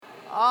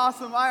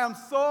Awesome. I am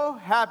so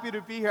happy to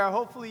be here.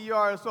 Hopefully you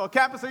are as well.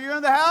 Campus, are you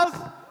in the house?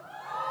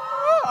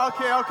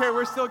 Okay.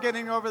 We're still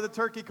getting over the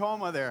turkey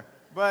coma there.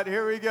 But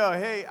here we go.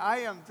 Hey,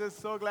 I am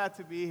just so glad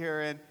to be here.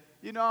 And,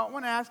 I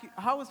want to ask you,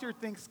 how was your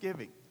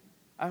Thanksgiving?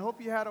 I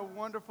hope you had a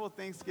wonderful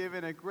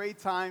Thanksgiving, a great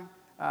time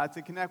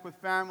to connect with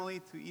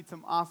family, to eat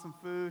some awesome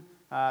food,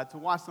 to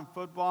watch some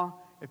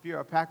football. If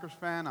you're a Packers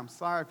fan, I'm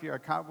sorry. If you're a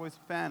Cowboys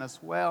fan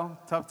as well,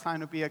 tough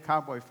time to be a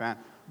Cowboy fan.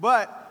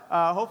 But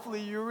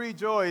hopefully you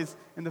rejoice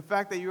in the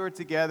fact that you are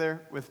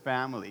together with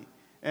family.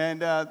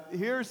 And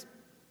here's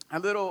a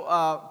little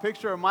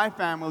picture of my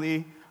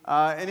family,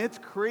 and it's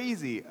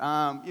crazy.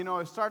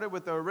 It started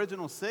with the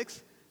original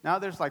 6. Now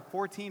there's like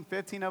 14,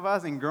 15 of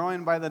us and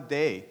growing by the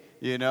day,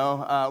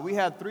 We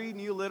had 3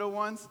 new little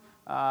ones,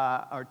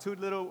 or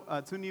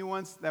 2 new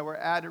ones that were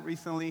added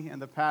recently in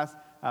the past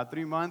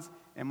 3 months.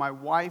 And my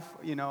wife,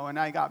 and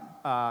I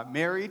got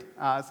married,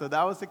 so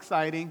that was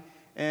exciting.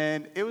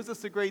 And it was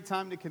just a great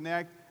time to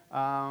connect.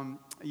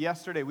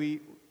 Yesterday,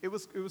 it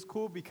was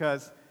cool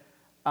because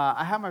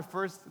I had my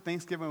first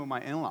Thanksgiving with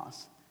my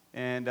in-laws.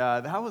 And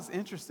that was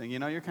interesting.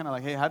 You're kind of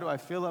like, hey, how do I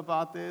feel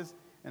about this?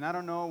 And I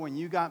don't know, when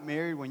you got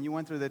married, when you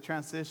went through the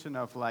transition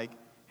of like,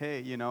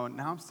 hey, now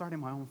I'm starting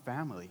my own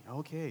family.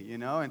 Okay,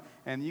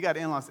 and you got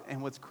in-laws.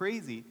 And what's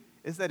crazy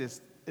is that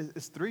it's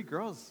 3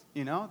 girls,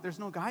 There's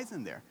no guys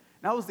in there.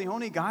 And I was the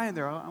only guy in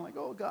there. I'm like,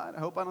 oh, God, I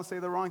hope I don't say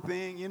the wrong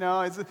thing, It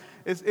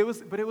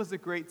was a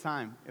great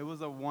time. It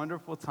was a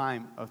wonderful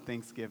time of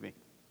Thanksgiving.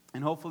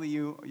 And hopefully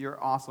you're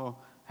also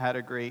had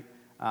a great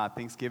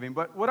Thanksgiving.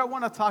 But what I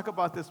want to talk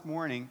about this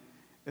morning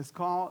is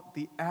called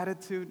the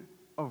attitude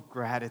of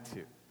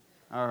gratitude.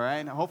 All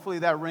right? Hopefully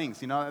that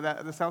rings.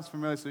 That sounds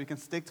familiar, so we can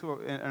stick to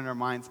it in our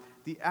minds.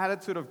 The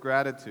attitude of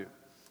gratitude.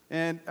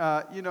 And,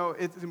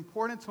 it's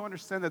important to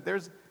understand that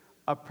there's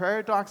a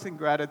paradox in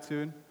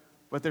gratitude,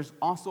 but there's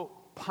also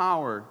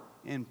power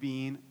in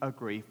being a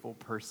grateful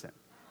person.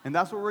 And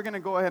that's what we're going to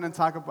go ahead and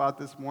talk about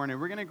this morning.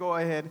 We're going to go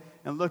ahead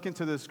and look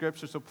into the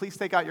scripture. So please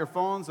take out your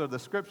phones or the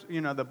scripture,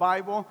 the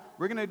Bible.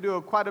 We're going to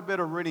do quite a bit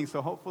of reading,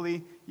 so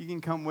hopefully you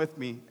can come with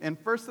me. In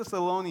 1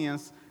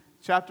 Thessalonians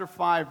chapter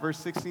 5, verse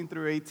 16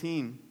 through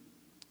 18,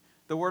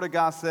 the Word of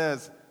God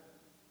says,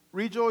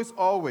 "Rejoice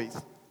always,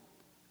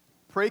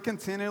 pray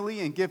continually,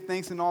 and give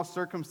thanks in all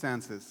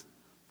circumstances,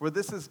 for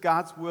this is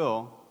God's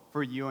will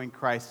for you in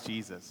Christ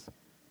Jesus."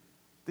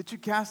 Did you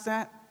catch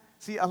that?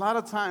 See, a lot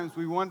of times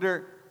we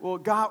wonder, well,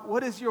 God,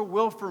 what is your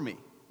will for me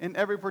in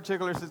every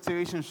particular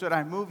situation? Should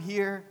I move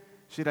here?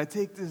 Should I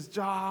take this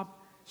job?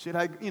 Should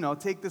I,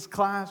 take this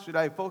class? Should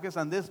I focus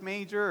on this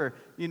major?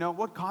 Or,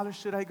 what college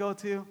should I go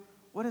to?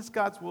 What is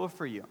God's will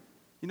for you?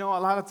 A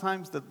lot of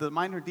times the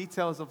minor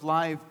details of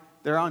life,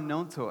 they're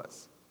unknown to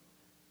us.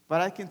 But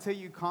I can tell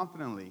you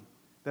confidently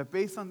that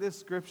based on this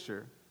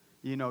scripture,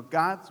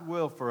 God's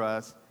will for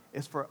us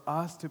is for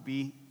us to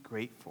be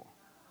grateful.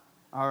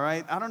 All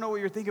right? I don't know what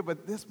you're thinking,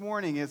 but this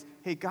morning is,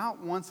 hey,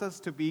 God wants us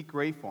to be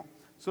grateful.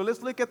 So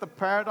let's look at the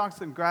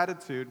paradox of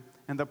gratitude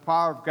and the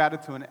power of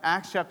gratitude in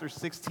Acts chapter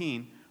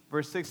 16,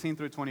 verse 16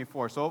 through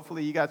 24. So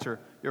hopefully you got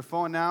your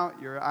phone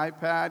out, your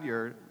iPad,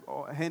 your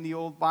handy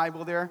old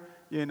Bible there.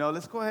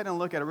 Let's go ahead and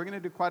look at it. We're going to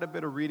do quite a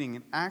bit of reading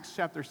in Acts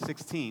chapter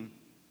 16,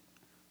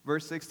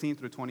 verse 16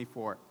 through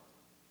 24.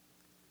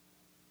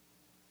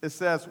 It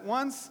says,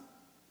 "Once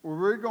when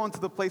we were going to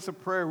the place of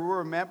prayer, we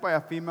were met by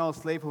a female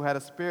slave who had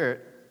a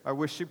spirit by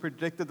which she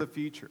predicted the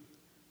future.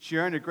 She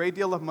earned a great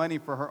deal of money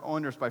for her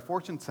owners by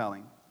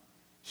fortune-telling.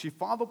 She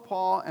followed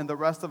Paul and the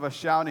rest of us,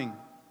 shouting,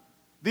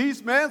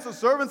 'These men are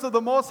servants of the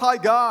Most High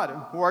God,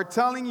 who are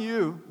telling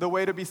you the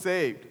way to be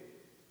saved.'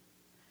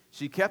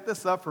 She kept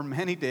this up for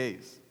many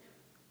days.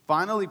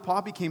 Finally,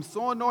 Paul became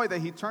so annoyed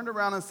that he turned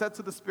around and said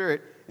to the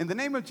spirit, 'In the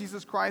name of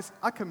Jesus Christ,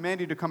 I command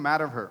you to come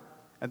out of her.'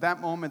 At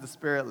that moment, the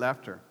spirit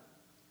left her.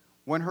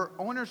 When her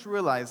owners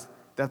realized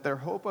that their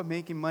hope of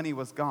making money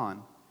was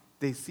gone,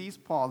 they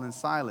seized Paul and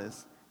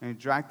Silas and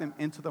dragged them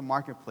into the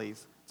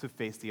marketplace to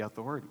face the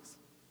authorities.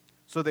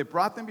 So they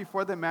brought them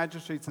before the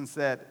magistrates and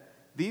said,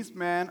 'These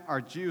men are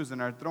Jews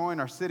and are throwing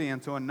our city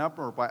into an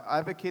uproar by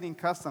advocating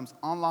customs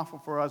unlawful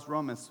for us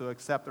Romans to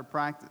accept or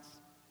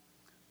practice.'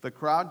 The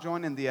crowd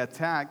joined in the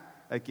attack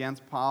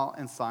against Paul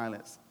and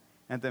Silas,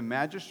 and the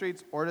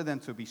magistrates ordered them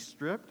to be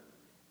stripped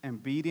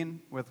and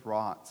beaten with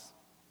rods."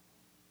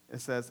 It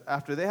says,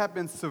 "After they had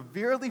been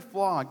severely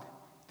flogged,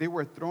 they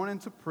were thrown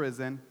into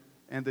prison,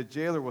 and the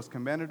jailer was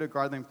commanded to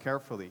guard them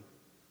carefully.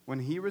 When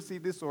he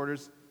received these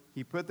orders,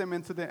 he put them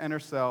into the inner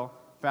cell,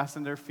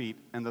 fastened their feet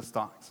in the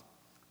stocks."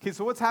 Okay,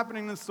 so what's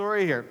happening in the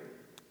story here?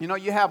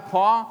 You have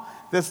Paul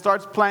that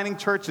starts planting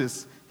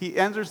churches. He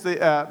enters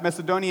the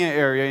Macedonia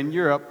area in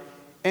Europe,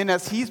 and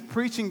as he's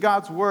preaching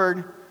God's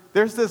word,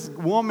 there's this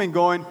woman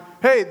going,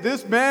 "Hey,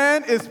 this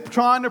man is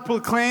trying to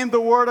proclaim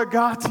the word of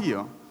God to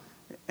you."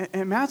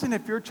 Imagine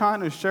if you're trying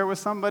to share with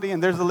somebody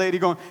and there's a lady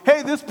going,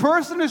 "Hey, this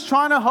person is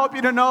trying to help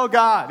you to know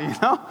God,"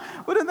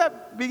 Wouldn't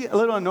that be a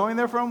little annoying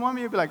there for a woman?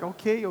 You'd be like,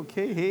 okay,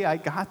 hey, I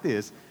got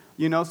this.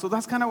 So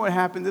that's kind of what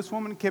happened. This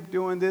woman kept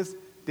doing this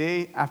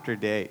day after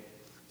day.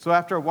 So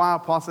after a while,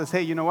 Paul says,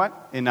 "Hey, you know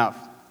what?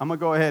 Enough. I'm going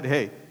to go ahead,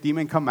 hey,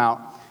 demon come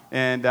out,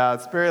 and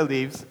spirit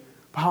leaves.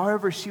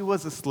 However, she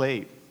was a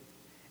slave.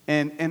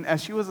 And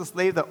as she was a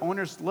slave, the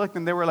owners looked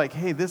and they were like,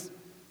 hey, this,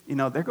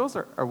 there goes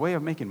our way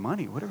of making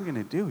money. What are we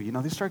going to do?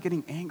 They start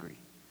getting angry.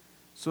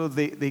 So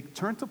they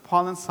turned to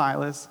Paul and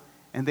Silas,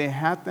 and they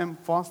had them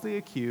falsely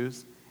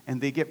accused,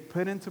 and they get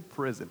put into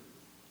prison.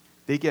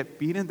 They get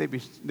beaten,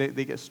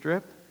 they get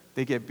stripped,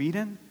 they get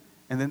beaten,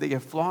 and then they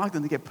get flogged,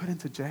 and they get put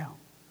into jail.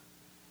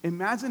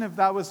 Imagine if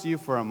that was you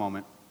for a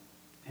moment.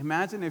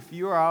 Imagine if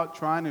you are out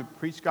trying to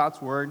preach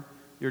God's word,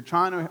 you're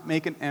trying to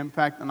make an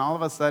impact, and all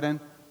of a sudden,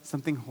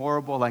 something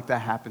horrible like that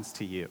happens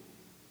to you.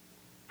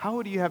 How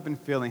would you have been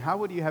feeling? How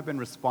would you have been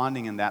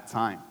responding in that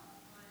time?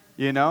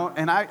 And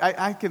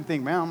I can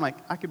think, man,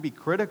 I could be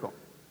critical.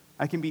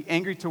 I can be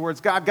angry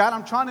towards God. God,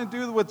 I'm trying to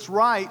do what's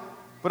right,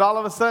 but all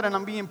of a sudden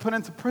I'm being put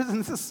into prison.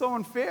 This is so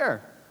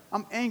unfair.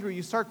 I'm angry.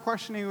 You start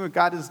questioning what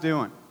God is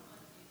doing.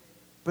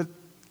 But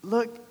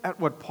look at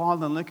what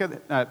Paul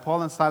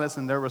and Silas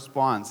and their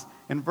response.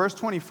 In verse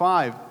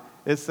 25,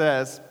 it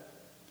says,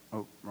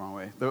 wrong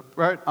way.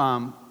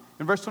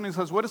 In verse 20 it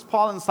says, what is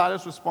Paul and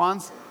Silas'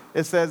 response?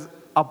 It says,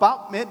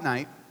 about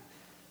midnight,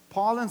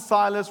 Paul and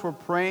Silas were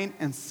praying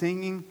and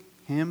singing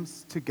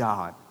hymns to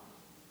God,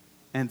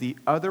 and the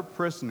other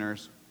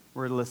prisoners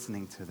were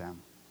listening to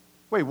them.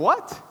 Wait,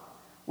 what?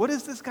 What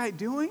is this guy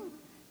doing?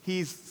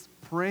 He's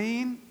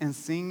praying and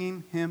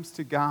singing hymns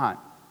to God.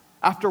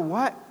 After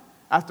what?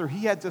 After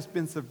he had just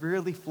been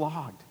severely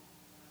flogged.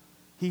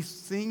 He's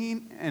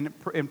singing and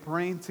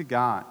praying to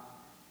God.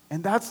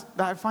 And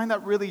I find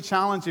that really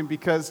challenging,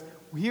 because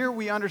here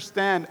we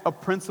understand a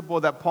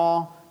principle that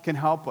Paul can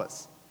help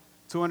us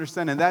to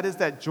understand, and that is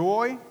that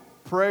joy,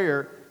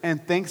 prayer,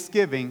 and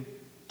thanksgiving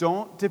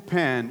don't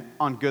depend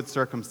on good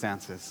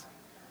circumstances.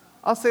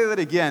 I'll say that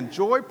again.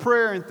 Joy,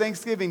 prayer, and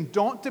thanksgiving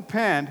don't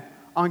depend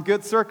on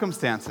good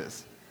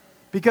circumstances.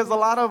 Because a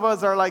lot of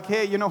us are like,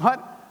 hey, you know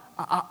what?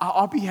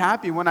 I'll be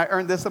happy when I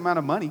earn this amount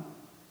of money.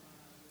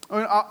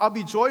 I'll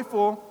be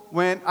joyful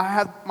when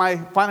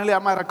finally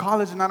I'm out of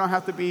college and I don't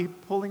have to be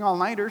pulling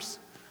all-nighters.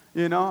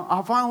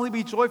 I'll finally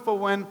be joyful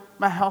when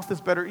my health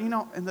is better.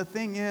 And the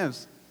thing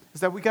is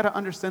that we got to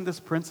understand this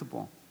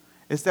principle.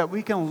 Is that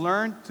we can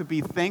learn to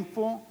be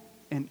thankful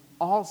in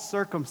all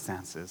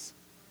circumstances.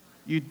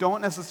 You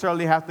don't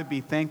necessarily have to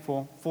be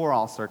thankful for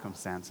all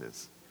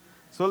circumstances.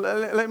 So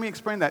let me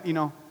explain that.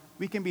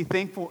 We can be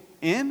thankful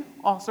in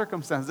all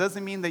circumstances.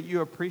 Doesn't mean that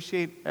you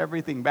appreciate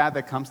everything bad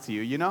that comes to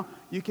you.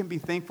 You can be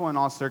thankful in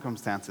all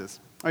circumstances.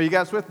 Are you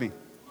guys with me?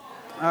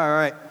 All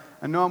right.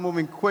 I know I'm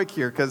moving quick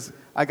here because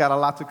I got a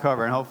lot to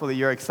cover, and hopefully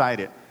you're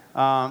excited.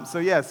 There's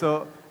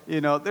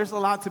a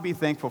lot to be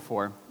thankful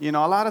for. A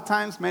lot of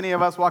times, many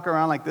of us walk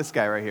around like this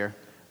guy right here.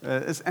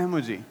 It's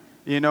emoji.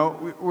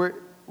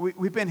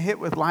 We've been hit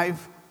with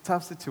life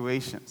tough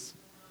situations.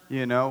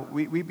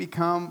 We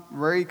become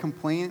very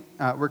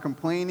we're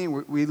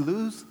complaining. We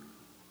lose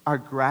our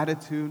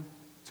gratitude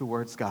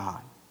towards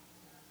God.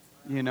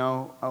 We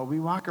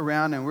walk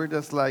around and we're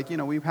just like,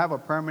 we have a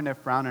permanent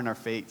frown on our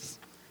face.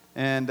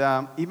 And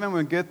even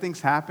when good things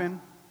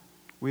happen,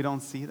 we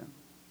don't see them.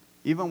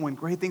 Even when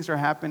great things are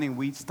happening,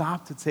 we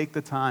stop to take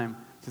the time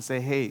to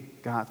say, hey,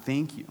 God,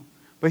 thank you.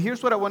 But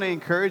here's what I want to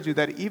encourage you,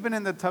 that even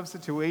in the tough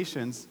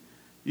situations,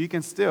 you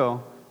can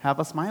still have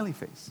a smiley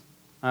face.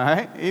 All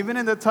right? Even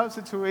in the tough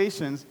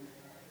situations,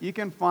 you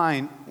can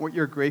find what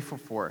you're grateful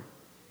for.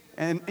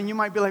 And you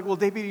might be like, well,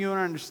 David, you don't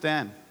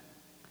understand.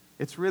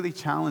 It's really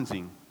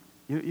challenging.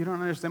 You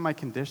don't understand my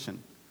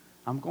condition.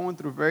 I'm going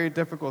through very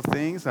difficult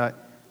things.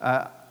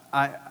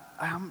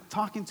 I'm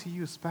talking to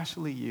you,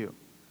 especially you.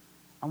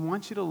 I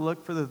want you to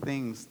look for the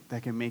things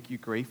that can make you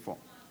grateful.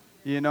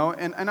 And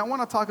I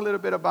want to talk a little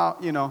bit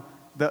about,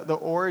 the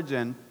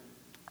origin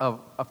of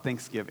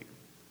Thanksgiving.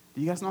 Do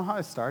you guys know how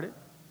it started?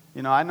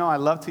 I know I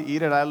love to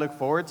eat it. I look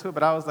forward to it.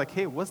 But I was like,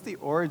 hey, what's the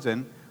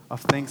origin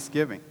of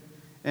Thanksgiving?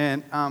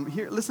 And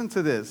here, listen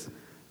to this.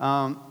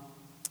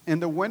 In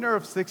the winter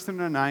of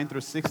 1609 through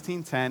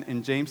 1610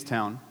 in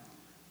Jamestown,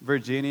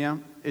 Virginia,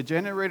 it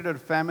generated a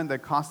famine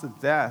that caused the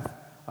death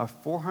of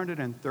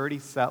 430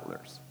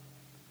 settlers.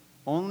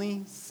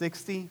 Only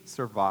 60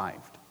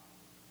 survived.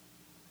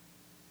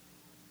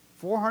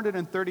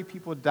 430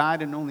 people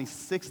died and only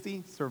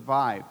 60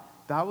 survived.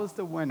 That was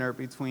the winter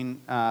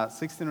between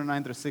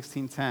 1609 through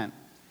 1610.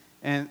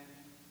 And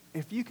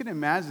if you can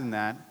imagine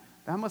that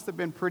must have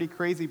been pretty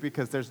crazy,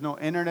 because there's no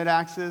internet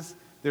access.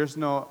 There's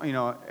no,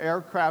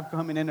 aircraft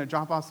coming in to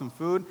drop off some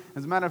food.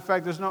 As a matter of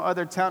fact, there's no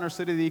other town or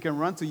city that you can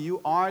run to.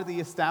 You are the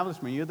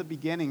establishment. You're the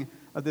beginning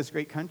of this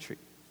great country.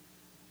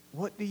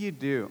 What do you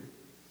do?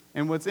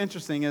 And what's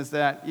interesting is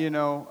that,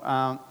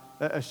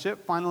 a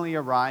ship finally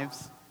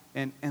arrives,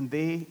 and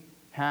they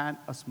had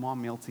a small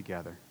meal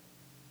together,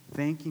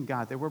 thanking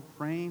God. They were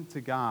praying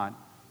to God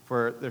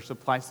for their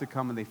supplies to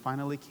come, and they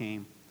finally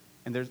came,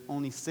 and there's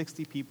only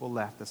 60 people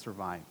left that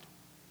survived.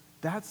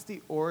 That's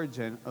the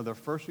origin of the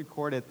first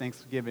recorded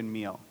Thanksgiving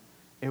meal.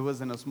 It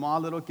was in a small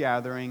little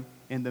gathering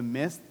in the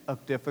midst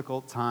of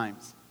difficult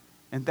times.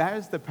 And that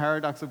is the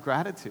paradox of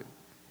gratitude,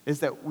 is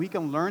that we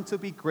can learn to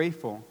be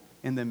grateful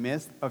in the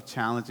midst of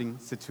challenging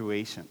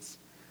situations.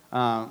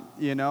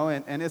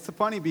 And it's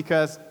funny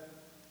because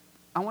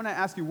I want to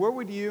ask you, what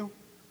would you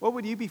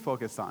be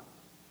focused on?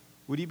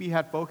 Would you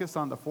have focused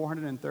on the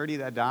 430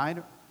 that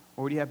died,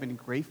 or would you have been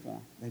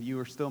grateful that you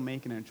were still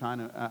making it and trying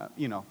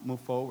to, move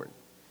forward?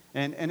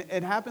 And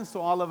it happens to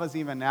all of us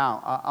even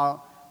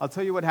now. I'll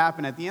tell you what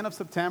happened. At the end of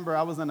September,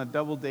 I was on a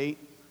double date,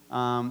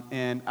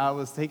 and I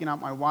was taking out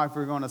my wife.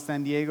 We were going to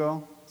San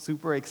Diego,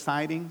 super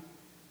exciting,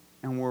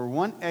 and we're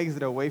one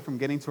exit away from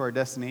getting to our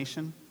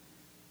destination,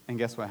 and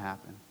guess what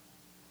happened?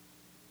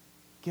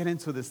 Get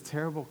into this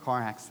terrible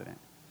car accident.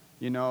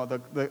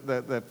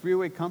 The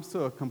freeway comes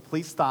to a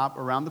complete stop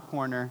around the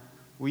corner.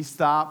 We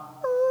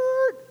stop,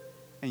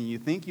 and you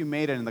think you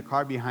made it, and the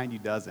car behind you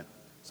doesn't.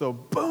 So,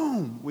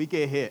 boom, we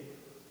get hit.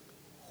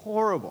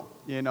 Horrible.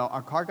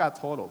 Our car got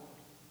totaled.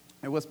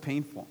 It was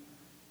painful.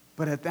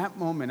 But at that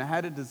moment, I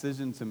had a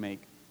decision to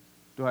make.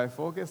 Do I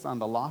focus on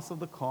the loss of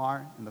the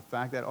car and the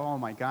fact that, oh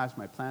my gosh,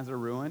 my plans are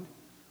ruined?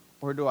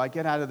 Or do I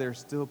get out of there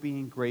still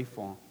being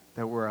grateful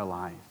that we're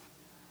alive?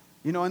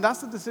 And that's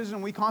the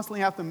decision we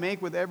constantly have to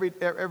make with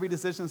every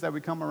decisions that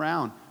we come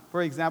around.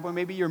 For example,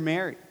 maybe you're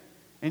married,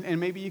 and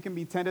maybe you can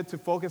be tempted to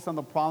focus on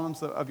the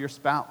problems of your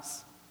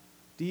spouse.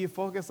 Do you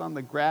focus on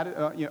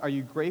are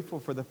you grateful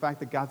for the fact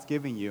that God's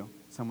giving you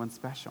someone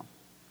special?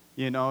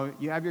 You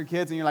have your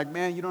kids, and you're like,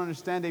 man, you don't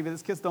understand, David,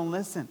 these kids don't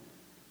listen.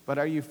 But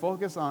are you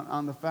focused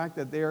on the fact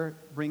that they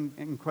bring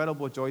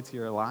incredible joy to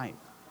your life?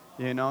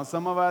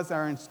 Some of us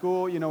are in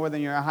school, whether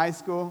you're in high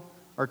school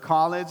or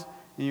college,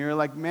 and you're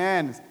like,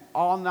 man,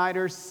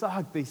 all-nighters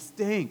suck. They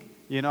stink.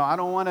 I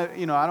don't want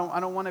to. I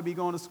don't want to be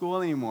going to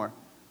school anymore.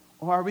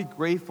 Or are we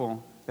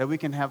grateful that we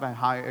can have a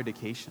higher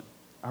education?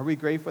 Are we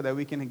grateful that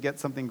we can get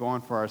something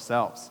going for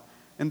ourselves?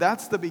 And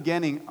that's the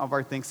beginning of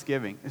our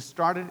Thanksgiving. It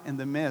started in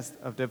the midst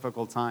of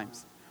difficult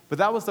times. But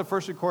that was the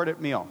first recorded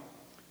meal.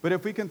 But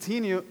if we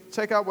continue,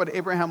 check out what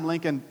Abraham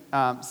Lincoln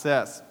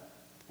says.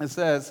 It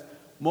says,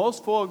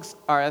 most folks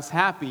are as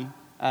happy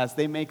as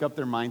they make up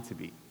their mind to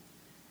be.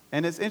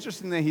 And it's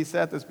interesting that he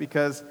said this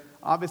because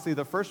obviously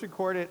the first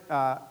recorded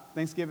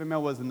Thanksgiving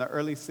meal was in the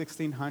early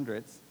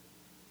 1600s.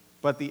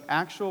 But the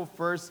actual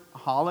first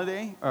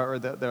holiday, or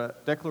the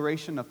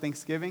declaration of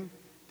Thanksgiving,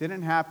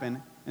 didn't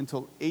happen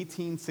until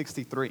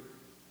 1863.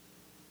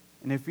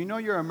 And if you know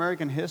your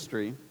American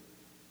history,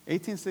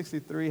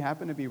 1863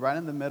 happened to be right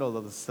in the middle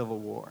of the Civil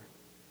War.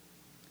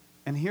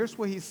 And here's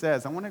what he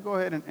says. I want to go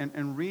ahead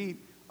and read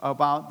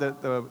about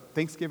the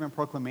Thanksgiving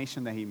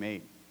proclamation that he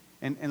made.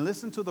 And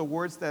listen to the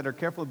words that are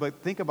careful,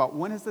 but think about,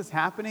 when is this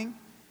happening?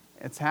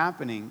 It's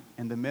happening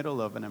in the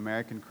middle of an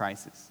American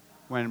crisis,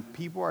 when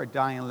people are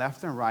dying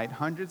left and right,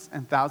 hundreds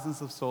and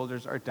thousands of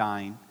soldiers are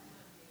dying.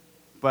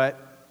 But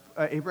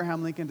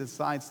Abraham Lincoln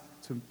decides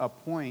to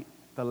appoint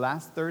the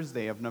last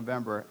Thursday of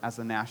November as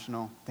a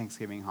national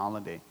Thanksgiving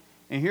holiday.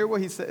 And here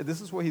what he said. This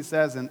is what he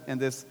says in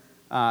this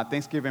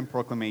Thanksgiving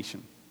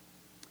proclamation.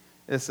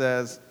 It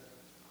says,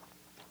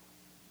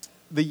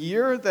 the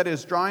year that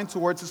is drawing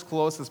towards its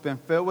close has been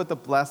filled with the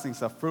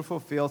blessings of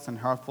fruitful fields and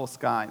heartful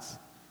skies.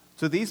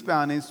 To these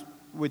bounties,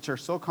 which are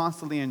so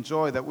constantly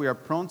enjoyed that we are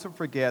prone to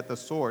forget the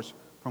source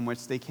from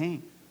which they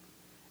came.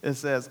 It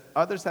says,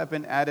 others have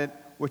been added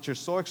which are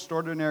so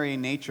extraordinary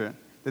in nature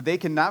that they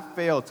cannot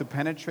fail to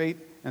penetrate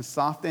and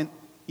soften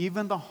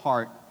even the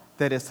heart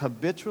that is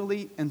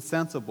habitually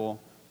insensible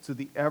to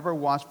the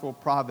ever-watchful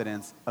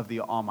providence of the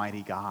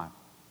Almighty God,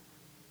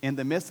 in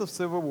the midst of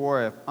civil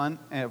war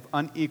of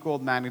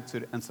unequaled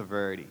magnitude and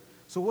severity.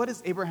 So what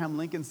is Abraham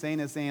Lincoln saying?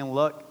 Is saying,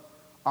 look,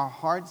 our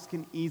hearts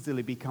can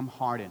easily become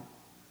hardened.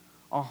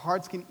 Our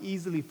hearts can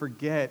easily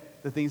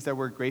forget the things that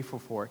we're grateful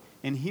for.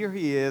 And here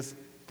he is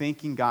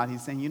thanking God.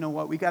 He's saying, you know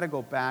what? We got to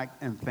go back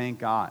and thank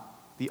God,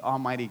 the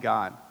Almighty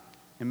God.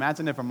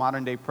 Imagine if a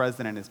modern-day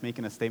president is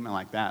making a statement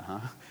like that, huh?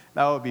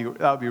 That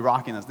would be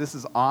rocking us. This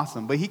is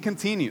awesome. But he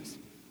continues.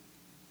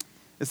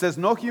 It says,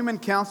 no human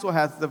counsel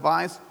has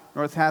devised,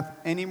 nor hath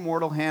any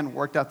mortal hand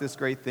worked out these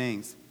great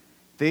things.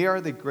 They are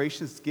the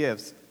gracious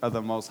gifts of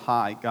the Most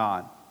High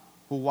God,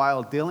 who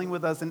while dealing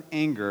with us in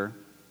anger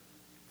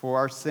for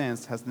our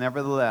sins has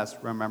nevertheless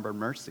remembered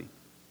mercy.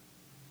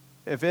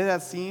 If it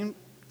had seemed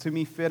to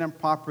me fit and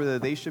proper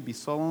that they should be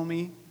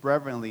solemnly,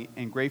 reverently,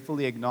 and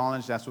gratefully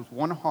acknowledged as with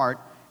one heart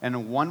and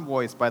in one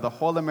voice by the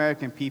whole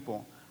American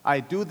people, I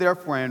do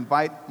therefore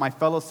invite my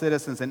fellow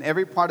citizens in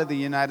every part of the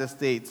United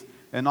States,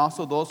 and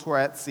also those who are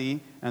at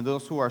sea and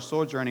those who are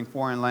sojourning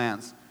foreign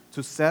lands,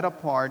 to set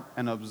apart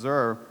and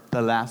observe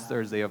the last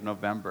Thursday of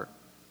November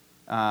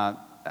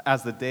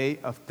as the day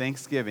of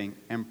thanksgiving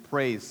and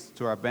praise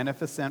to our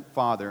beneficent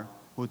Father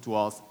who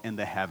dwells in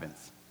the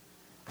heavens.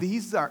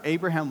 These are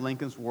Abraham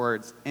Lincoln's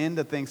words in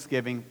the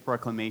Thanksgiving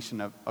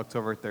proclamation of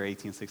October 3rd,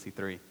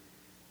 1863.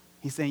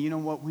 He's saying, you know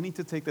what, we need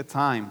to take the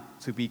time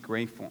to be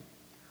grateful.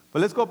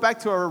 But let's go back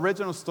to our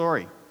original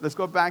story. Let's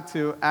go back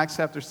to Acts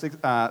chapter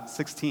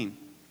 16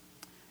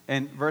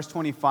 and verse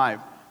 25.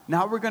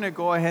 Now we're going to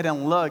go ahead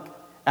and look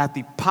at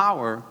the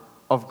power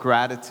of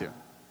gratitude.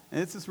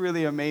 And this is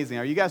really amazing.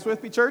 Are you guys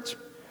with me, church?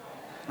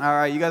 All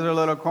right, you guys are a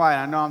little quiet.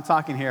 I know I'm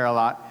talking here a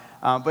lot.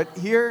 But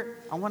here,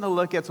 I want to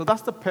look at, so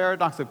that's the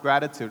paradox of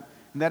gratitude.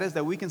 And that is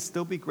that we can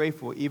still be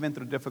grateful even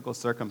through difficult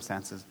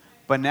circumstances.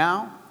 But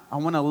now, I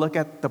want to look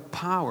at the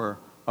power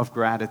of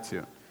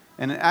gratitude.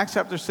 And in Acts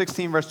chapter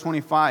 16, verse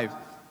 25,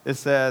 it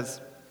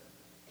says,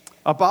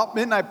 about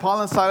midnight,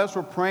 Paul and Silas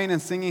were praying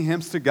and singing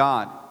hymns to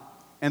God,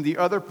 and the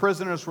other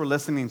prisoners were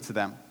listening to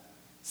them.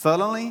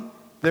 Suddenly,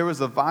 there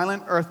was a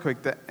violent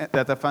earthquake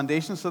that the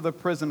foundations of the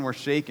prison were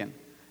shaken.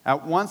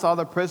 At once, all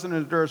the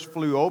prisoners' doors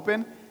flew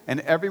open, and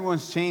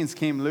everyone's chains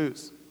came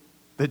loose.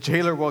 The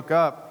jailer woke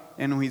up,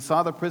 and when he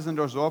saw the prison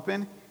doors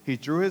open, he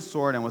drew his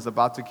sword and was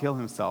about to kill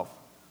himself,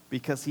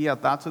 because he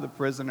had thought that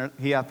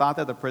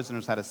the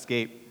prisoners had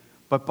escaped.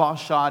 But Paul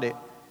shouted,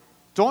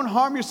 "Don't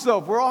harm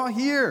yourself, we're all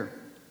here."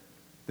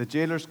 The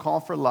jailers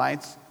called for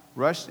lights,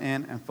 rushed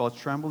in, and fell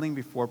trembling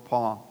before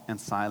Paul and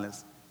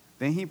Silas.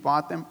 Then he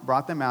brought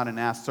them out and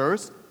asked,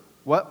 "Sirs,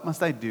 what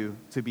must I do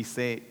to be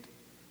saved?"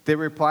 They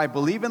replied,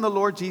 "Believe in the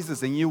Lord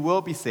Jesus, and you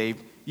will be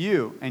saved,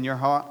 you and your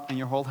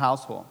whole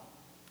household."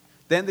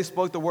 Then they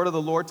spoke the word of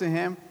the Lord to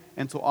him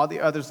and to all the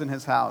others in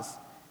his house.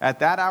 At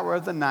that hour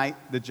of the night,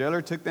 the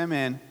jailer took them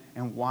in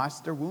and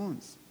washed their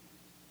wounds.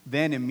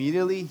 Then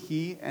immediately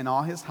he and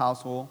all his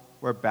household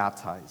were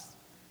baptized.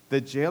 The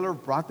jailer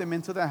brought them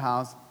into the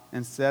house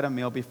and set a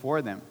meal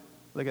before them.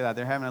 Look at that.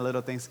 They're having a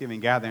little Thanksgiving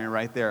gathering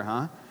right there,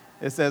 huh?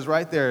 It says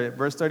right there,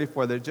 verse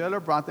 34, the jailer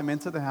brought them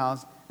into the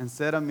house and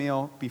set a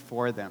meal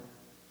before them.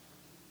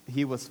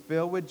 He was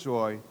filled with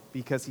joy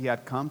because he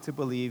had come to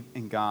believe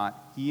in God,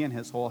 he and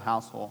his whole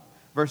household.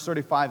 Verse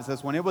 35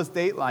 says, when it was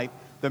daylight,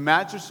 the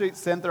magistrates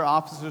sent their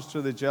officers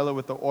to the jailer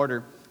with the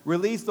order,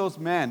 "Release those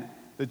men."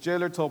 The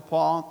jailer told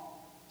Paul,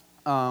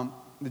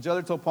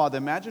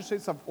 "The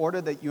magistrates have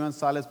ordered that you and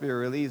Silas be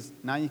released.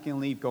 Now you can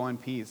leave, go in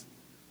peace."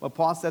 But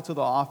Paul said to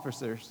the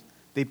officers,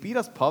 "They beat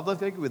us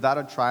publicly without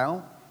a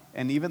trial,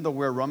 and even though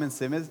we're Roman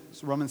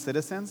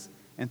citizens,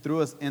 and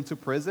threw us into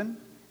prison,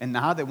 and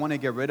now they want to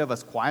get rid of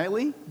us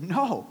quietly?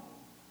 No.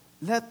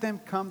 Let them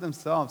come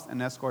themselves and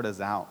escort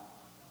us out."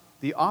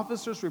 The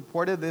officers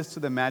reported this to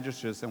the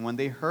magistrates, and when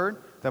they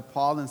heard that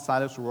Paul and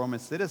Silas were Roman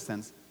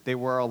citizens, they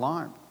were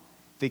alarmed.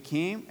 They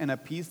came and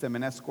appeased them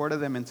and escorted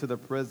them into the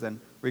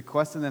prison,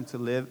 requesting them to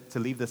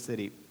leave the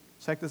city.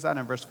 Check this out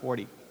in verse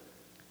 40.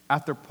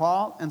 After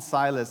Paul and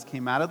Silas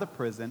came out of the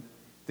prison,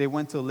 they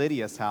went to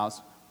Lydia's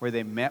house, where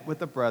they met with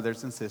the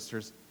brothers and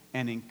sisters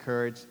and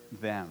encouraged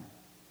them.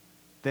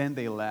 Then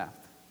they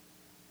left.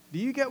 Do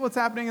you get what's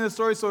happening in the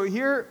story? So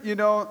here,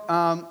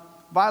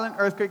 violent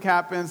earthquake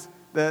happens.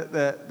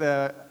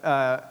 The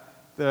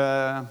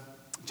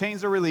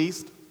chains are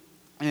released,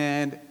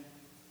 and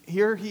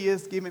here he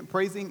is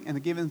praising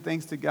and giving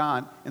thanks to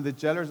God, and the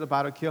jailer is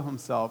about to kill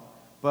himself.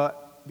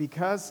 But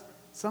because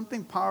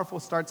something powerful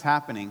starts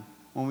happening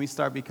when we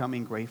start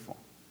becoming grateful,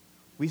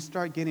 we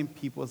start getting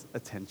people's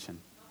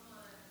attention.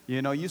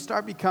 You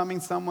start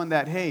becoming someone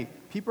that, hey,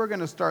 people are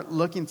going to start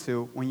looking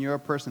to when you're a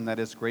person that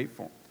is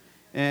grateful.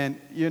 And,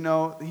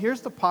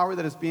 here's the power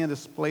that is being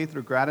displayed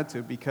through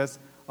gratitude. Because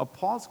of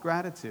Paul's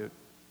gratitude,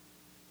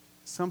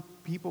 some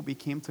people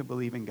became to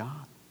believe in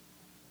God.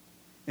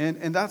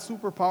 And that's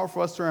super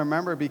powerful for us to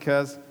remember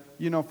because,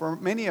 for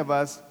many of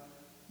us,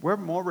 we're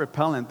more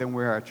repellent than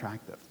we're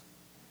attractive.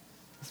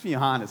 Let's be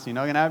honest, Can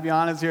I be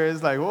honest here?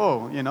 It's like,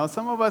 whoa,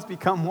 some of us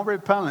become more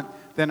repellent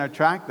than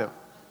attractive.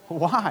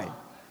 Why?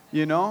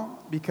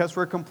 Because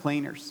we're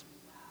complainers.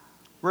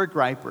 We're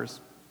gripers.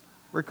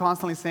 We're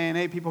constantly saying,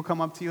 hey, people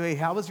come up to you, hey,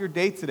 how was your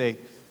day today?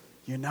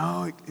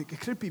 It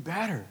could be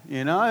better,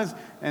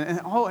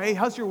 oh, hey,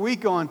 how's your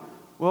week going?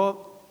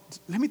 Well,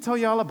 let me tell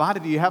you all about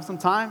it. Do you have some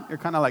time? You're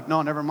kind of like,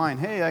 no, never mind.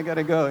 Hey, I got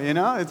to go,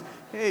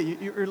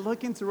 You're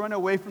looking to run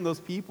away from those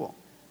people.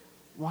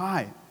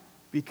 Why?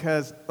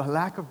 Because the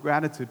lack of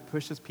gratitude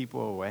pushes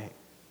people away,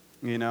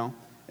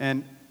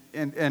 And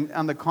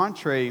on the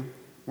contrary,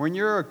 when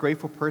you're a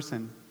grateful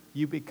person,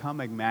 you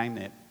become a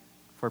magnet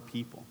for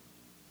people.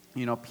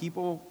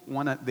 People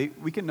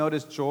we can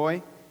notice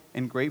joy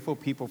in grateful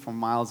people from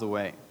miles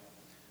away.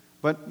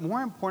 But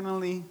more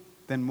importantly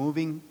than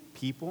moving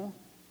people,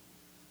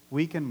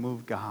 we can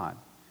move God.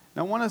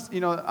 Now,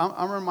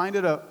 I'm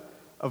reminded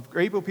of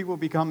grateful people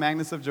become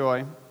magnets of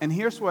joy. And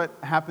here's what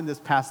happened this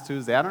past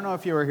Tuesday. I don't know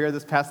if you were here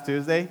this past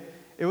Tuesday.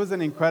 It was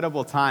an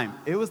incredible time.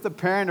 It was the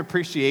Parent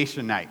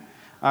Appreciation Night,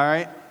 all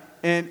right?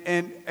 And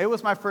it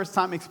was my first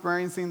time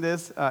experiencing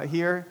this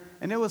here,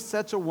 and it was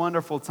such a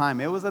wonderful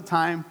time. It was a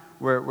time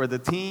where the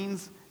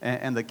teens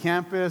and the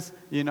campus,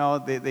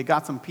 they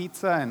got some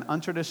pizza and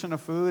untraditional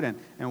food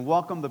and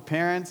welcomed the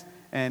parents.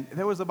 And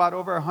there was about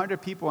over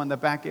 100 people in the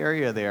back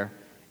area there.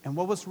 And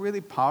what was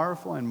really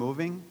powerful and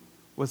moving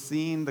was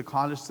seeing the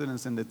college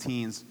students and the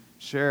teens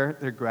share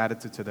their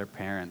gratitude to their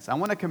parents. I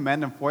want to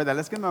commend them for that.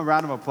 Let's give them a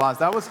round of applause.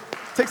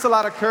 Takes a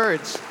lot of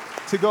courage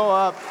to go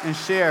up and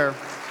share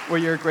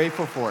what you're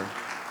grateful for.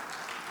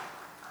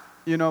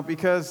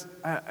 Because,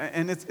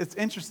 and it's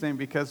interesting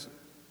because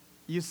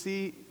you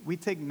see, we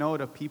take note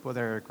of people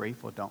that are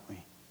grateful, don't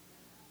we?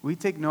 We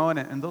take note,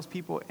 and those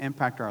people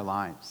impact our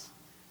lives.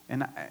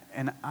 And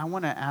I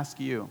want to ask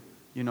you,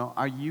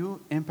 are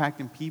you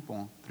impacting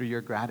people through through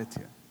your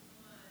gratitude.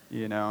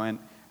 You know, and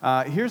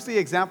here's the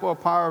example of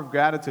power of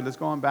gratitude. Let's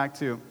go on back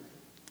to,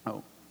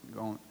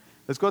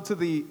 let's go to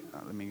the,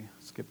 let me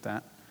skip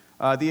that.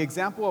 The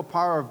example of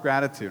power of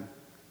gratitude.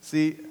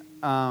 See,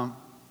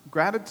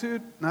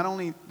 gratitude, not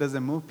only does it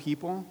move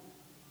people,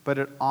 but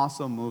it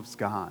also moves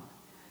God.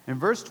 In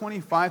verse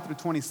 25 through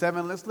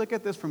 27, let's look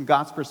at this from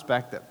God's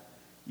perspective.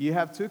 You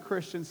have two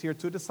Christians here,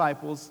 two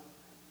disciples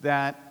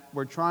that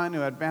were trying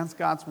to advance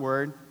God's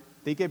word.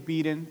 They get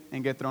beaten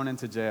and get thrown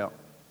into jail.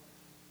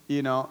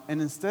 You know,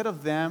 and instead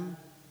of them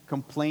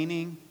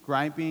complaining,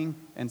 griping,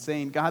 and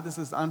saying, God, this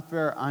is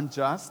unfair,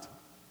 unjust,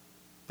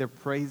 they're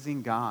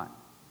praising God.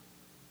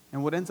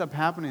 And what ends up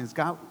happening is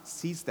God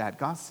sees that.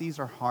 God sees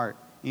our heart.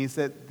 And he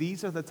said,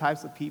 these are the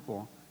types of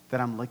people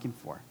that I'm looking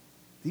for.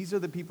 These are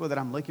the people that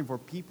I'm looking for,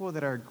 people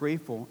that are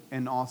grateful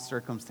in all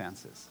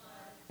circumstances.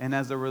 And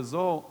as a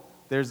result,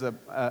 there's a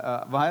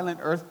violent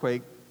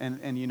earthquake,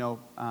 and you know,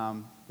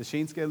 the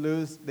chains get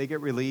loose, they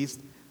get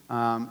released,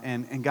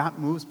 and God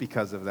moves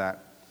because of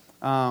that.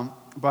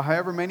 But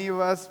however, many of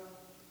us,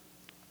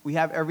 we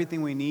have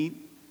everything we need,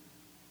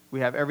 we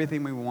have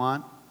everything we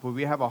want, but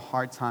we have a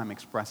hard time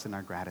expressing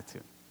our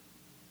gratitude.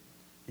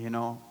 You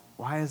know,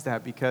 why is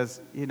that? Because,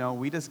 you know,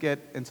 we just get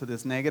into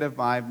this negative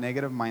vibe,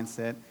 negative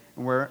mindset,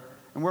 and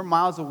we're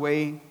miles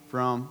away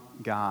from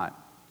God.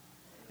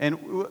 And,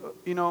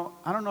 you know,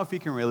 I don't know if you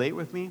can relate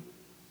with me,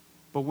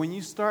 but when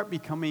you start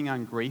becoming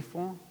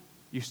ungrateful,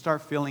 you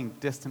start feeling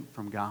distant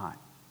from God.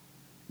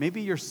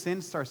 Maybe your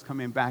sin starts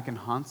coming back and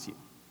haunts you.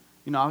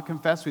 You know, I'll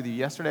confess with you,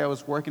 yesterday I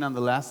was working on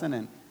the lesson,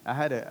 and I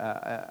had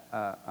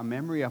a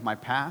memory of my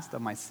past,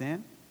 of my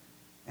sin,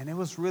 and it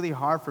was really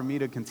hard for me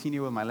to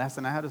continue with my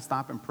lesson. I had to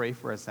stop and pray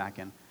for a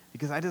second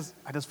because I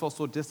just felt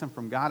so distant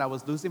from God. I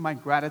was losing my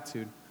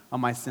gratitude on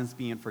my sins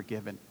being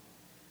forgiven.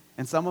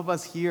 And some of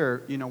us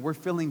here, you know, we're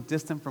feeling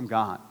distant from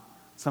God.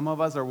 Some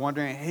of us are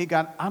wondering, hey,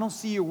 God, I don't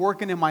see you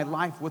working in my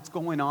life. What's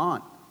going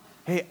on?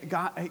 Hey,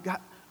 God,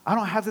 I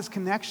don't have this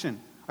connection.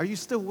 Are you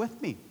still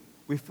with me?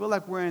 We feel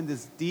like we're in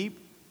this deep,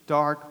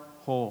 dark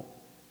hole.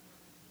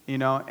 You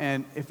know,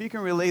 and if you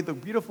can relate, the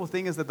beautiful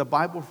thing is that the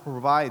Bible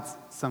provides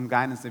some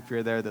guidance if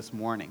you're there this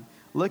morning.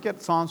 Look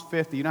at Psalms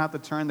 50. You don't have to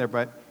turn there,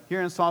 but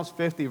here in Psalms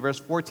 50, verse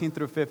 14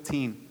 through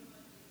 15,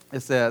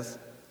 it says,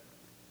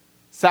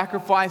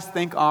 sacrifice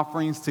thank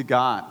offerings to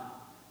God.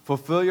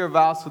 Fulfill your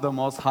vows to the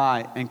Most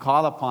High and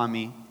call upon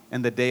me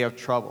in the day of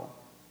trouble.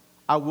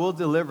 I will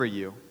deliver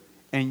you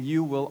and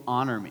you will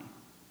honor me.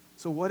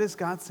 So what is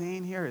God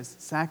saying here is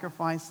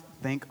sacrifice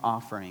thank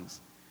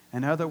offerings.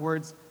 In other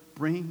words,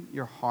 bring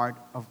your heart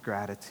of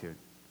gratitude.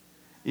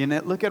 And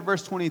look at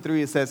verse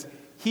 23. It says,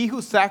 he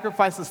who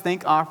sacrifices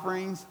thank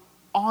offerings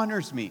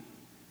honors me.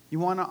 You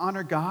want to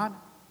honor God?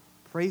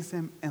 Praise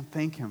him and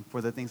thank him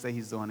for the things that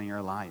he's doing in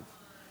your life.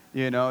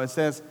 You know, it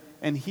says,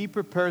 and he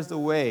prepares the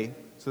way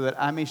so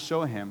that I may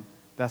show him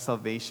the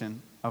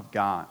salvation of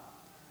God.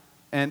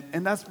 And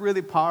that's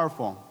really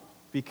powerful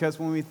because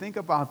when we think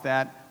about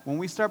that, when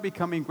we start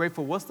becoming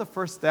grateful, what's the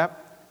first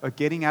step of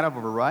getting out of a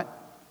rut?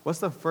 What's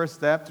the first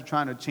step to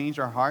trying to change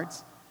our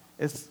hearts?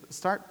 Is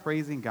start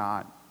praising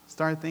God.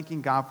 Start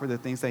thanking God for the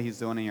things that he's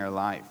doing in your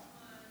life.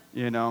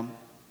 You know?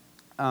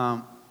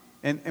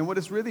 And what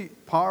is really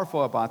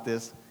powerful about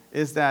this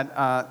is that,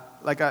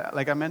 like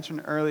I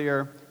mentioned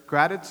earlier,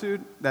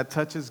 gratitude that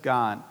touches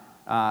God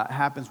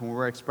happens when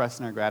we're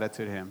expressing our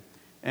gratitude to him.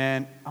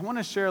 And I want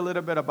to share a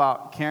little bit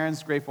about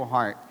Karen's grateful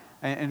heart.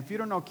 And if you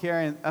don't know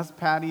Karen, that's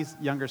Patty's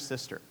younger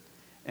sister.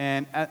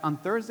 And on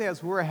Thursday,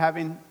 as we were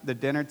having the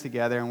dinner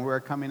together and we were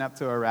coming up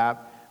to a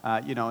wrap,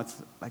 you know,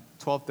 it's like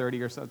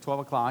 12:30 or so, 12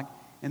 o'clock.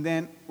 And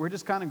then we're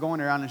just kind of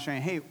going around and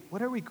sharing, hey,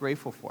 what are we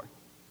grateful for?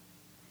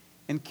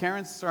 And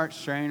Karen starts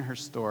sharing her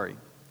story.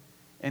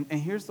 And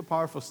here's the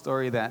powerful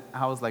story that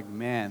I was like,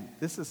 man,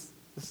 this is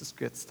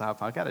good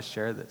stuff. I got to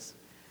share this.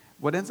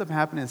 What ends up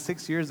happening is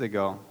 6 years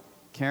ago,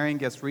 Karen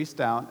gets reached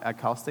out at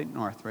Cal State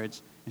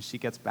Northridge, and she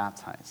gets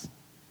baptized.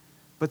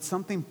 But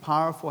something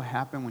powerful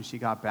happened when she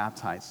got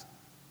baptized.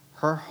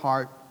 Her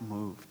heart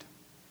moved.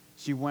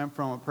 She went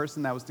from a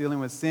person that was dealing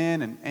with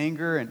sin and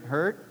anger and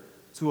hurt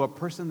to a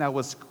person that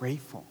was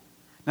grateful.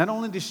 Not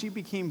only did she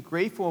become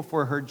grateful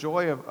for her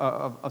joy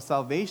of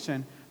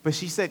salvation, but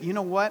she said, you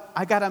know what?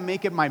 I got to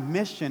make it my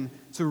mission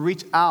to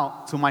reach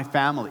out to my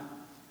family.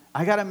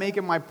 I got to make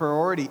it my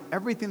priority.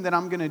 Everything that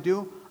I'm going to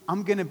do,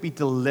 I'm going to be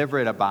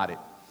deliberate about it.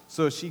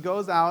 So she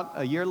goes out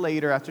a year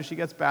later after she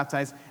gets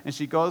baptized, and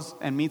she goes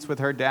and meets with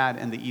her dad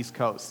in the East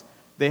Coast.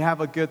 They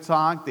have a good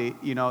talk.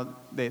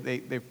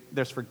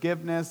 There's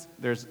forgiveness.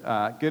 There's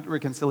good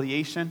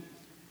reconciliation.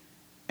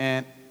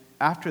 And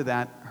after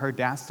that, her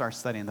dad starts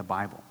studying the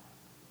Bible.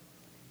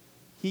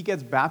 He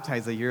gets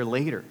baptized a year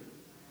later.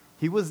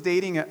 He was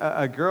dating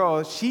a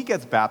girl. She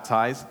gets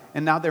baptized,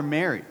 and now they're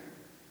married.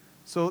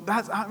 So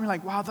I'm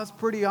like, wow, that's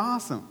pretty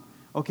awesome.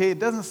 Okay, it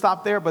doesn't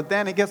stop there, but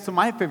then it gets to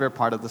my favorite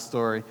part of the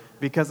story,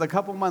 because a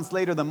couple months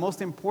later, the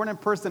most important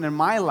person in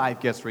my life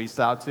gets reached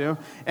out to,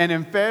 and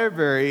in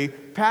February,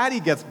 Patty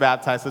gets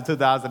baptized in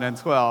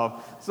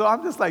 2012. So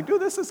I'm just like,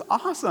 dude, this is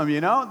awesome,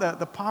 you know,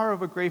 the power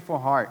of a grateful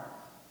heart.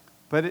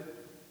 But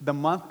the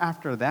month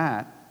after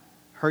that,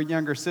 her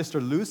younger sister,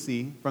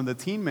 Lucy, from the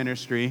teen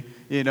ministry,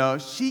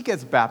 she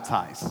gets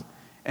baptized.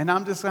 And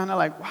I'm just kind of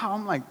like, wow,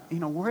 I'm like,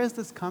 where is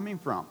this coming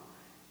from?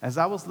 As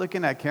I was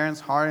looking at Karen's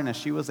heart and as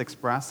she was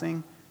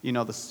expressing,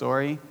 the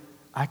story,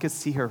 I could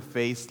see her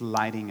face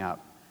lighting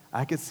up.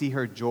 I could see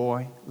her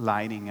joy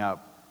lighting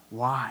up.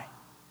 Why?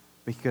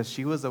 Because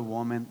she was a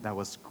woman that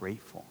was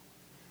grateful.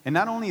 And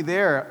not only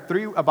there,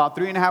 about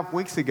 3.5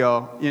 weeks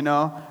ago,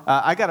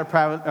 I got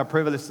a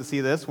privilege to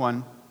see this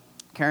one,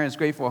 Karen's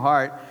grateful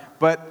heart,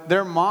 but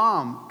their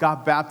mom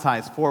got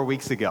baptized 4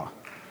 weeks ago.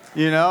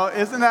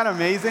 Isn't that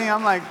amazing?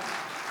 I'm like,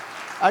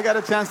 I got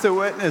a chance to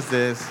witness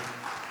this.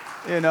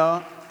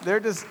 They're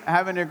just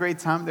having a great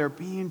time. They're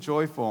being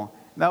joyful.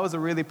 That was a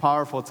really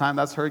powerful time.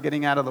 That's her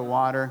getting out of the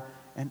water.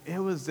 And it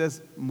was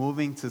just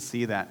moving to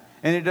see that.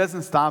 And it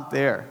doesn't stop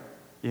there,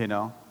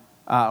 Their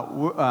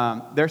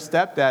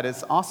stepdad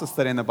is also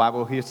studying the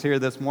Bible. He's here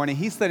this morning.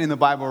 He's studying the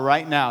Bible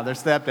right now. Their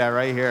stepdad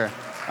right here,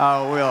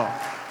 Will,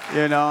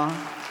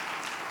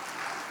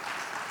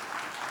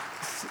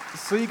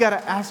 So you got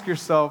to ask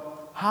yourself,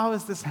 how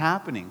is this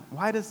happening?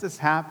 Why does this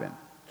happen?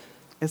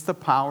 It's the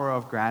power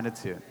of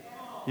gratitude.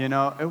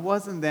 It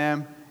wasn't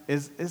them.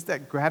 It's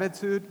that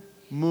gratitude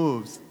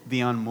moves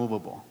the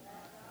unmovable.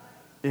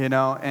 And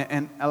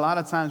a lot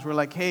of times we're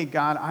like, hey,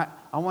 God,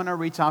 I want to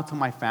reach out to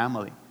my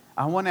family.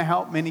 I want to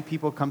help many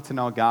people come to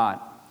know God.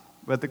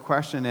 But the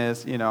question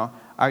is,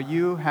 are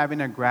you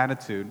having a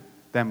gratitude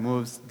that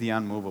moves the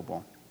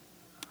unmovable?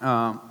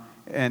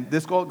 And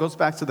this goes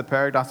back to the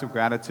paradox of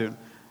gratitude.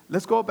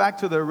 Let's go back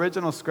to the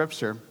original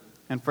scripture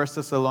in 1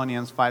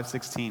 Thessalonians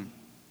 5:16.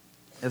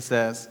 It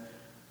says,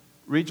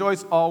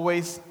 rejoice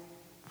always,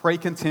 pray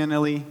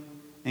continually,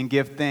 and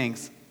give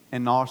thanks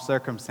in all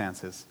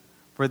circumstances.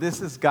 For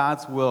this is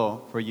God's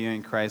will for you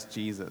in Christ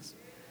Jesus.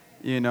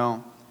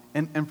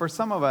 And for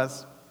some of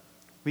us,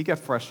 we get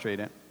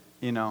frustrated.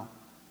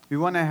 We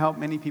want to help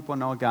many people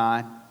know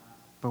God,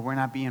 but we're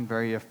not being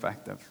very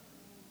effective.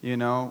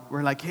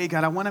 We're like, hey,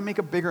 God, I want to make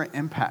a bigger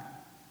impact.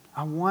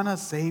 I want to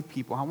save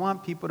people. I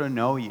want people to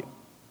know you.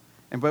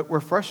 But we're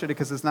frustrated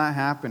because it's not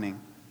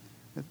happening.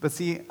 But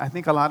see, I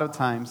think a lot of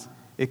times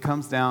it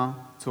comes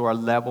down to our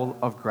level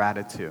of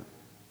gratitude.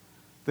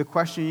 The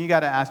question you got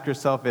to ask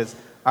yourself is,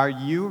 are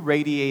you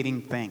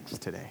radiating thanks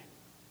today?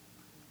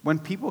 When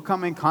people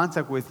come in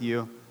contact with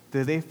you,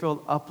 do they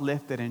feel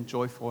uplifted and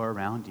joyful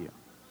around you?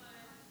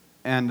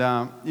 And,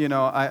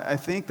 I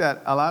think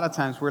that a lot of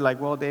times we're like,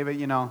 well, David,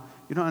 you don't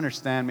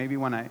understand. Maybe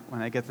when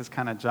I get this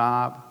kind of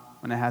job,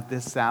 when I have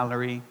this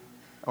salary,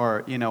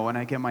 or, when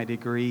I get my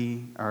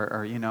degree,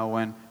 or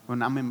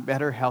when I'm in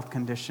better health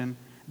condition,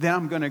 then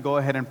I'm going to go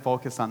ahead and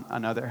focus on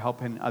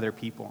helping other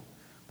people.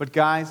 But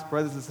guys,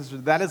 brothers and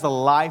sisters, that is a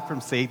lie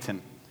from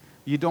Satan.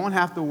 You don't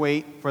have to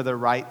wait for the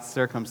right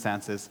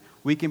circumstances.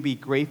 We can be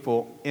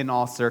grateful in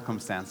all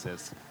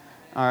circumstances.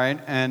 All right?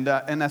 And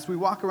as we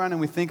walk around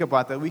and we think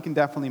about that, we can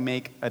definitely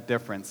make a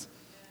difference.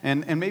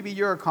 And maybe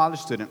you're a college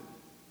student,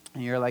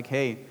 and you're like,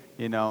 hey,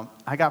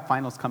 I got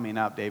finals coming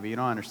up, David. You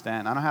don't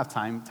understand. I don't have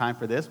time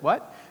for this.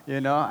 What?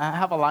 I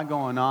have a lot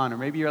going on. Or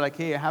maybe you're like,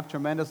 hey, I have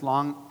tremendous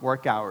long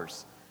work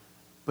hours.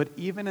 But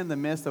even in the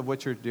midst of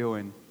what you're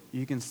doing,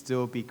 you can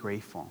still be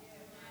grateful.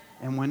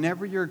 And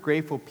whenever you're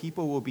grateful,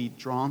 people will be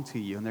drawn to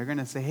you. And they're going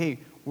to say, hey,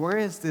 where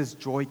is this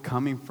joy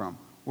coming from?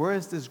 Where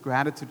is this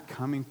gratitude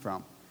coming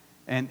from?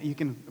 And you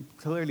can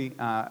clearly,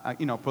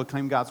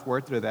 proclaim God's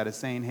word through that as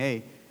saying,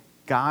 hey,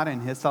 God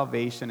and his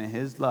salvation and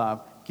his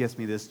love gives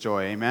me this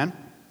joy. Amen?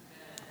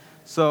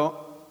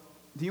 So,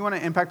 do you want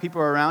to impact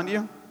people around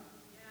you? Do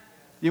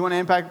you want to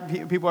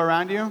impact people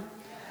around you?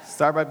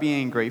 Start by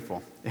being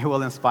grateful. It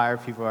will inspire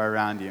people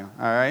around you,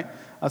 all right?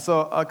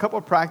 So a couple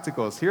of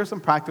practicals. Here are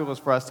some practicals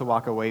for us to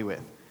walk away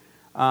with.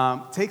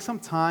 Take some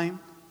time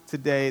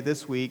today,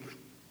 this week,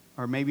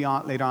 or maybe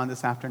later on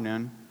this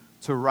afternoon,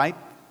 to write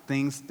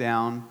things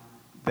down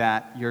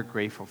that you're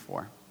grateful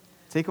for.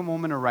 Take a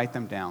moment to write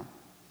them down.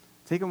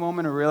 Take a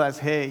moment to realize,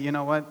 hey, you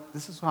know what?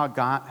 This is how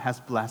God has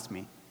blessed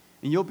me.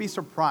 And you'll be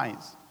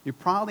surprised. You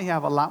probably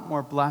have a lot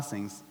more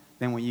blessings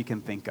than what you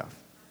can think of.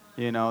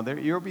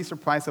 You'll be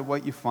surprised at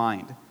what you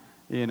find.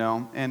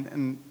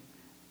 And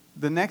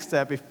the next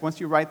step, once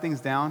you write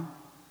things down,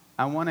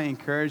 I want to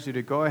encourage you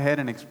to go ahead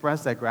and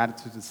express that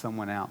gratitude to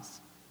someone else.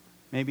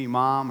 Maybe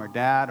mom or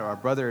dad or a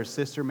brother or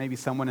sister, maybe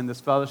someone in this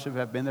fellowship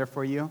have been there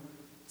for you.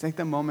 Take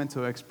the moment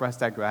to express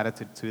that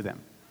gratitude to them.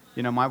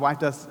 My wife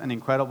does an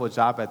incredible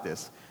job at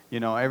this.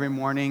 Every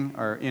morning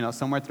or,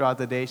 somewhere throughout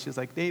the day, she's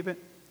like, David,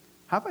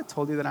 have I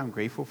told you that I'm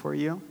grateful for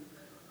you?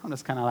 I'm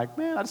just kind of like,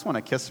 man, I just want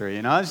to kiss her,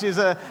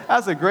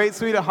 That's a great,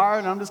 sweet heart,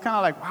 and I'm just kind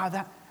of like,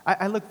 wow,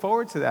 I look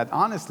forward to that,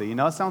 honestly.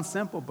 It sounds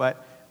simple,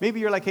 but maybe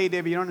you're like, hey,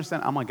 David, you don't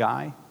understand, I'm a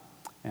guy,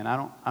 and I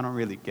don't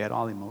really get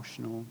all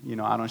emotional,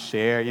 I don't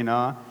share,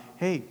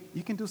 Hey,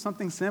 you can do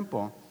something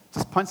simple.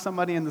 Just punch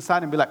somebody in the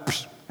side and be like,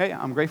 hey,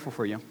 I'm grateful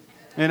for you.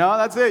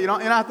 That's it. You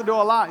don't have to do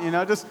a lot,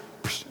 just,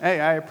 hey,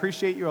 I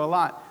appreciate you a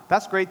lot.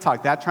 That's great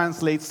talk. That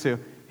translates to,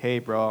 hey,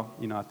 bro,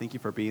 thank you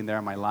for being there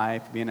in my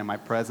life, being in my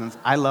presence.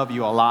 I love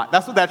you a lot.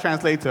 That's what that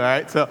translates to, all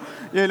right? So,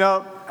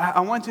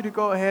 I want you to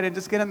go ahead and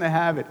just get in the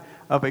habit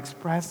of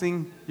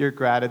expressing your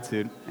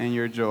gratitude and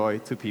your joy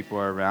to people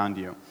around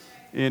you.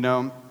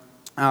 The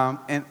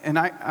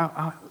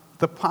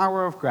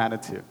power of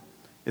gratitude.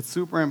 It's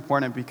super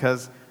important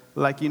because,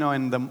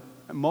 in the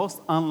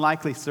most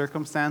unlikely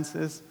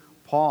circumstances,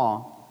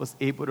 Paul was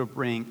able to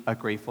bring a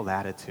grateful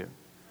attitude.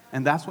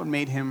 And that's what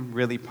made him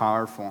really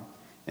powerful.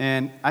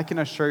 And I can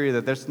assure you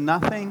that there's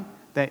nothing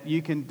that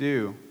you can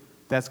do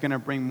that's going to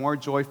bring more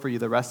joy for you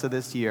the rest of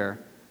this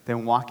year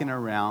than walking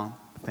around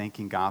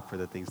thanking God for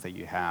the things that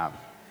you have.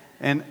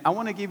 And I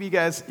want to give you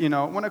guys, I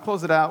want to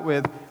close it out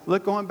with,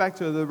 going back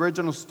to the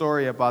original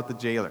story about the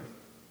jailer.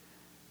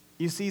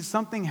 You see,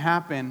 something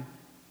happened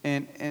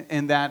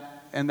in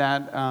that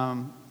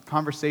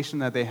conversation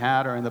that they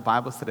had, or in the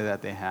Bible study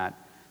that they had.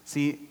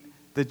 See,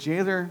 the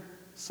jailer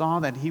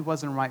saw that he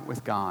wasn't right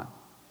with God,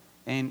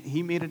 and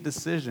he made a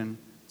decision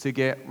to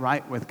get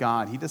right with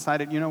God. He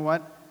decided, you know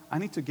what? I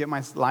need to give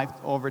my life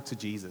over to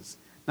Jesus.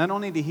 Not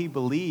only did he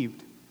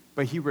believe,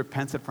 but he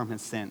repented from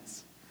his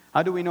sins.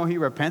 How do we know he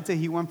repented?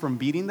 He went from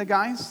beating the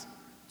guys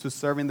to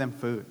serving them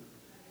food.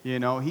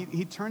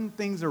 He turned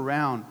things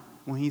around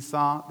when he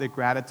saw the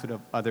gratitude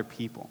of other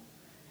people.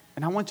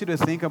 And I want you to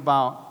think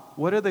about,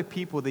 what are the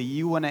people that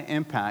you want to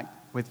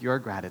impact with your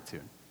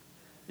gratitude?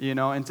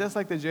 And just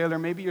like the jailer,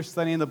 maybe you're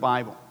studying the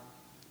Bible.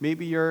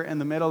 Maybe you're in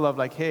the middle of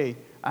hey,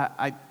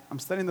 I'm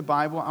studying the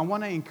Bible. I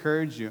want to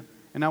encourage you,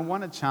 and I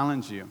want to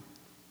challenge you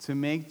to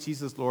make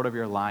Jesus Lord of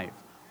your life.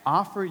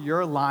 Offer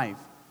your life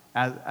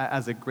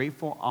as a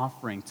grateful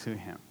offering to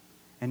him.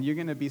 And you're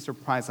going to be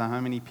surprised at how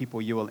many people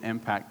you will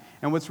impact.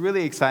 And what's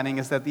really exciting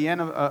is at the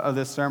end of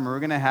this sermon, we're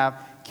going to have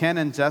Ken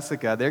and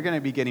Jessica. They're going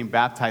to be getting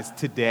baptized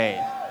today.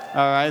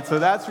 All right, so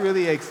that's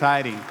really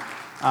exciting.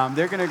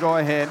 They're going to go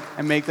ahead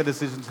and make the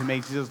decision to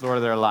make Jesus Lord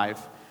of their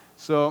life.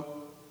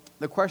 So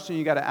the question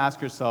you got to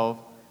ask yourself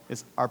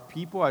is, are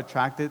people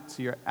attracted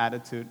to your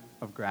attitude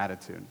of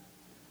gratitude?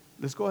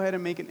 Let's go ahead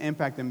and make an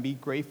impact and be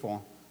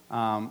grateful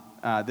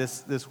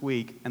this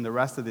week and the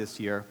rest of this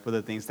year for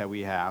the things that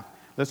we have.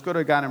 Let's go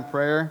to God in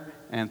prayer,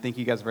 and thank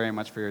you guys very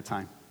much for your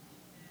time.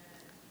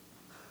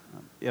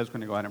 I was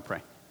going to go ahead and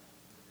pray.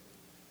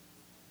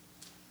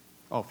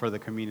 Oh, for the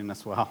communion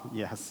as well.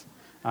 Yes.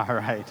 All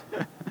right.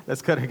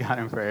 Let's go to God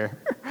in prayer.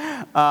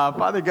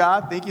 Father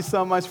God, thank you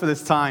so much for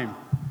this time.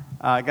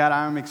 God,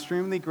 I'm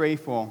extremely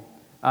grateful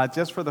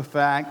just for the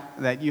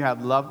fact that you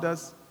have loved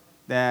us,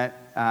 that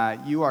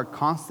you are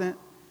constant,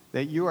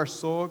 that you are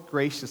so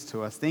gracious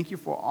to us. Thank you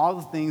for all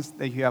the things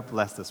that you have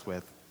blessed us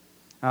with.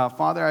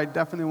 Father, I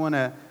definitely want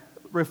to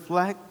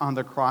reflect on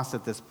the cross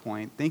at this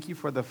point. Thank you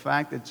for the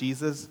fact that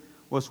Jesus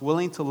was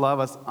willing to love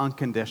us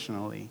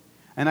unconditionally.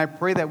 And I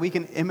pray that we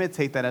can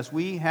imitate that as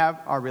we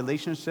have our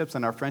relationships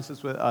and our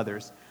friendships with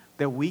others,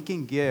 that we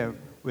can give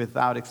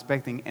without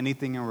expecting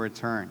anything in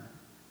return,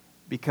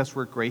 because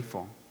we're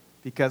grateful.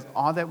 Because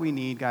all that we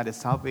need, God, is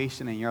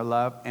salvation and your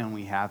love, and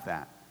we have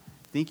that.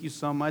 Thank you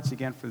so much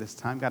again for this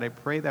time. God, I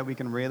pray that we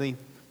can really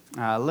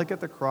look at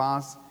the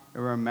cross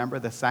and remember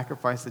the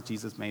sacrifice that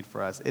Jesus made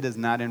for us. It is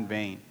not in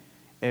vain.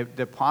 It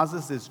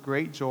deposits this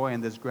great joy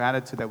and this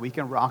gratitude that we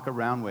can rock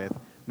around with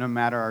no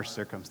matter our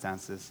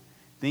circumstances.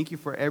 Thank you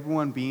for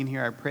everyone being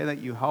here. I pray that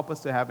you help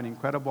us to have an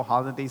incredible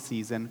holiday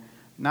season,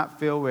 not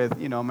filled with,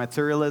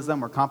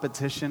 materialism or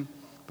competition,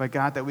 but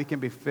God, that we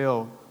can be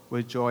filled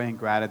with joy and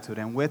gratitude.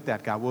 And with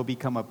that, God, we'll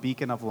become a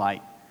beacon of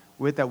light.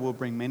 With that, we'll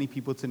bring many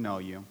people to know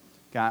you.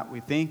 God, we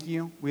thank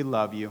you, we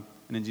love you,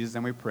 and in Jesus'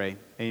 name we pray.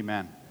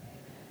 Amen.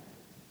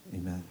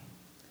 Amen.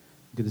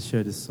 I'm going to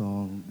share this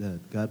song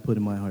that God put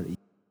in my heart.